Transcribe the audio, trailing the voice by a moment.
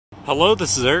Hello,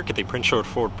 this is Eric at the Prince George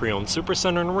Ford Pre-Owned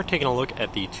Supercenter, and we're taking a look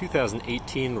at the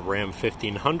 2018 Ram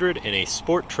 1500 in a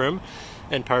sport trim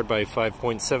and powered by a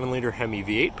 5.7-liter Hemi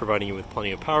V8, providing you with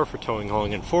plenty of power for towing,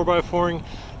 hauling, and 4x4ing.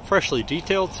 Freshly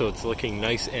detailed, so it's looking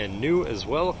nice and new as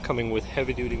well, coming with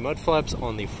heavy-duty mud flaps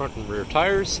on the front and rear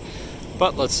tires.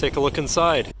 But let's take a look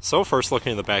inside. So first,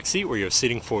 looking at the back seat, where you have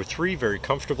seating for three very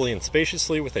comfortably and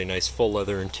spaciously with a nice full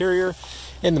leather interior.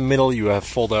 In the middle, you have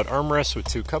fold-out armrests with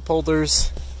two cup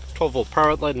holders, 12-volt power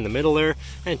outlet in the middle there,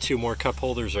 and two more cup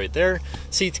holders right there.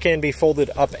 Seats can be folded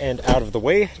up and out of the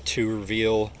way to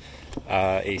reveal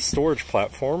a storage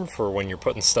platform for when you're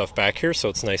putting stuff back here, so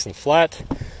it's nice and flat,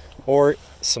 or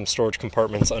some storage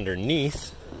compartments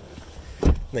underneath.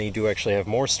 Then you do actually have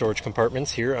more storage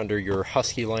compartments here under your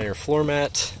Husky liner floor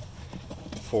mat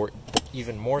for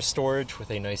even more storage, with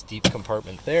a nice deep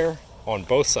compartment there on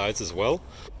both sides as well.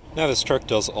 Now this truck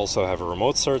does also have a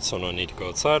remote start, so no need to go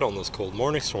outside on those cold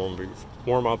mornings to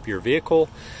warm up your vehicle.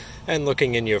 And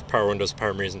looking in, you have power windows,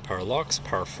 power mirrors, and power locks,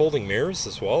 power folding mirrors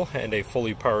as well, and a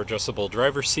fully power adjustable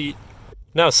driver's seat.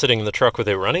 Now sitting in the truck with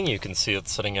it running, you can see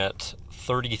it's sitting at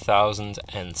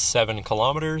 30,007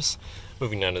 kilometers.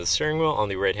 Moving down to the steering wheel, on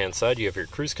the right hand side you have your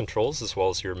cruise controls as well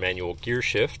as your manual gear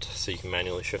shift, so you can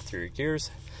manually shift through your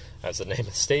gears, as the name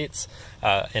states.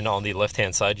 And on the left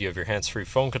hand side you have your hands-free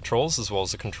phone controls as well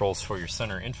as the controls for your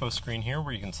center info screen here,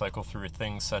 where you can cycle through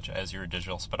things such as your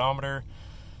digital speedometer,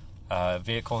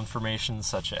 vehicle information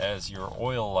such as your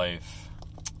oil life,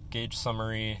 gauge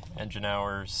summary, engine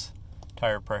hours,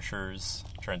 tire pressures,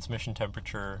 transmission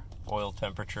temperature, oil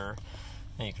temperature.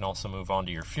 And you can also move on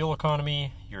to your fuel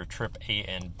economy, your trip A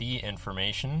and B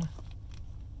information,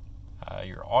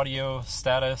 your audio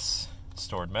status,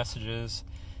 stored messages,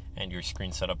 and your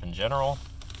screen setup in general.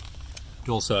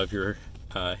 You also have your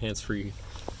hands-free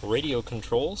radio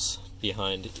controls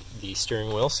behind the steering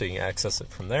wheel, so you can access it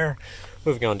from there.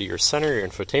 Moving on to your center, your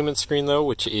infotainment screen though,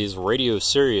 which is radio,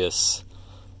 Sirius,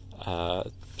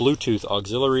 Bluetooth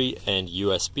auxiliary, and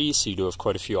USB, so you do have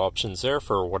quite a few options there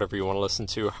for whatever you want to listen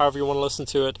to, however you want to listen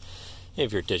to it. You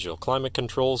have your digital climate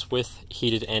controls with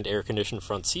heated and air-conditioned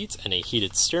front seats and a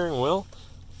heated steering wheel.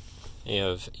 You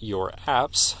have your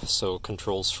apps, so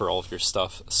controls for all of your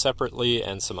stuff separately,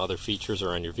 and some other features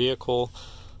around your vehicle.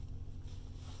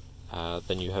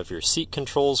 Then you have your seat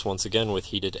controls, once again with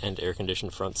heated and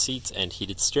air-conditioned front seats and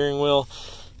heated steering wheel.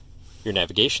 Your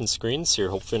navigation screen, so you're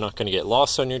hopefully not going to get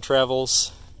lost on your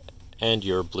travels. And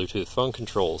your Bluetooth phone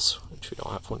controls, which we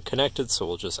don't have one connected, so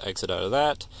we'll just exit out of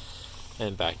that.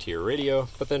 And back to your radio.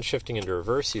 But then shifting into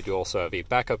reverse, you do also have a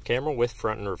backup camera with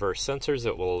front and reverse sensors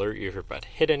that will alert you if you're about to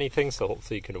hit anything, so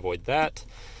hopefully you can avoid that.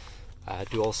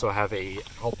 Do also have a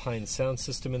Alpine sound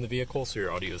system in the vehicle, so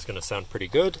your audio is going to sound pretty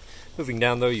good. Moving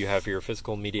down though, you have your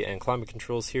physical, media, and climate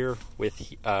controls here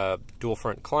with dual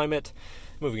front climate.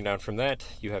 Moving down from that,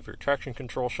 you have your traction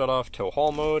control shutoff, tow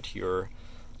haul mode, your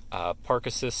park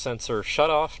assist sensor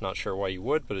shutoff, not sure why you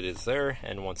would, but it is there,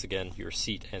 and once again your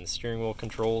seat and steering wheel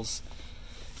controls.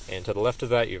 And to the left of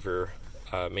that you have your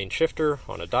main shifter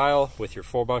on a dial with your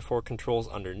 4x4 controls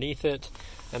underneath it,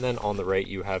 and then on the right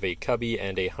you have a cubby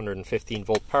and a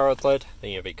 115-volt power outlet. Then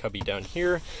you have a cubby down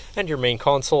here, and your main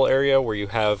console area where you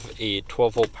have a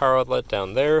 12-volt power outlet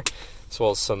down there, as well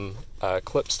as some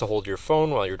clips to hold your phone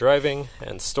while you're driving,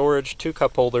 and storage, two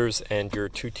cup holders, and your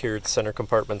two-tiered center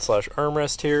compartment /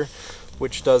 armrest here,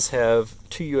 which does have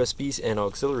two USBs and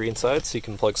auxiliary inside, so you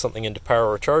can plug something into power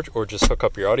or charge, or just hook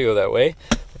up your audio that way.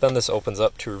 But then this opens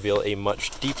up to reveal a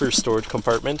much deeper storage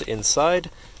compartment inside,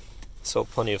 so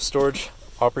plenty of storage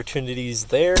opportunities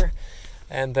there.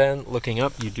 And then looking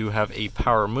up, you do have a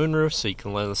power moonroof, so you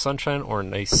can let in the sunshine or a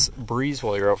nice breeze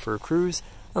while you're out for a cruise.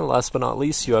 And last but not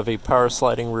least, you have a power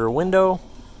sliding rear window.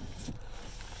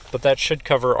 But that should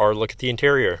cover our look at the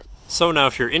interior. So now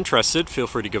if you're interested, feel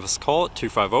free to give us a call at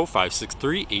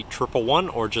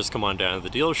 250-563-8111, or just come on down to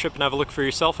the dealership and have a look for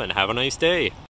yourself, and have a nice day.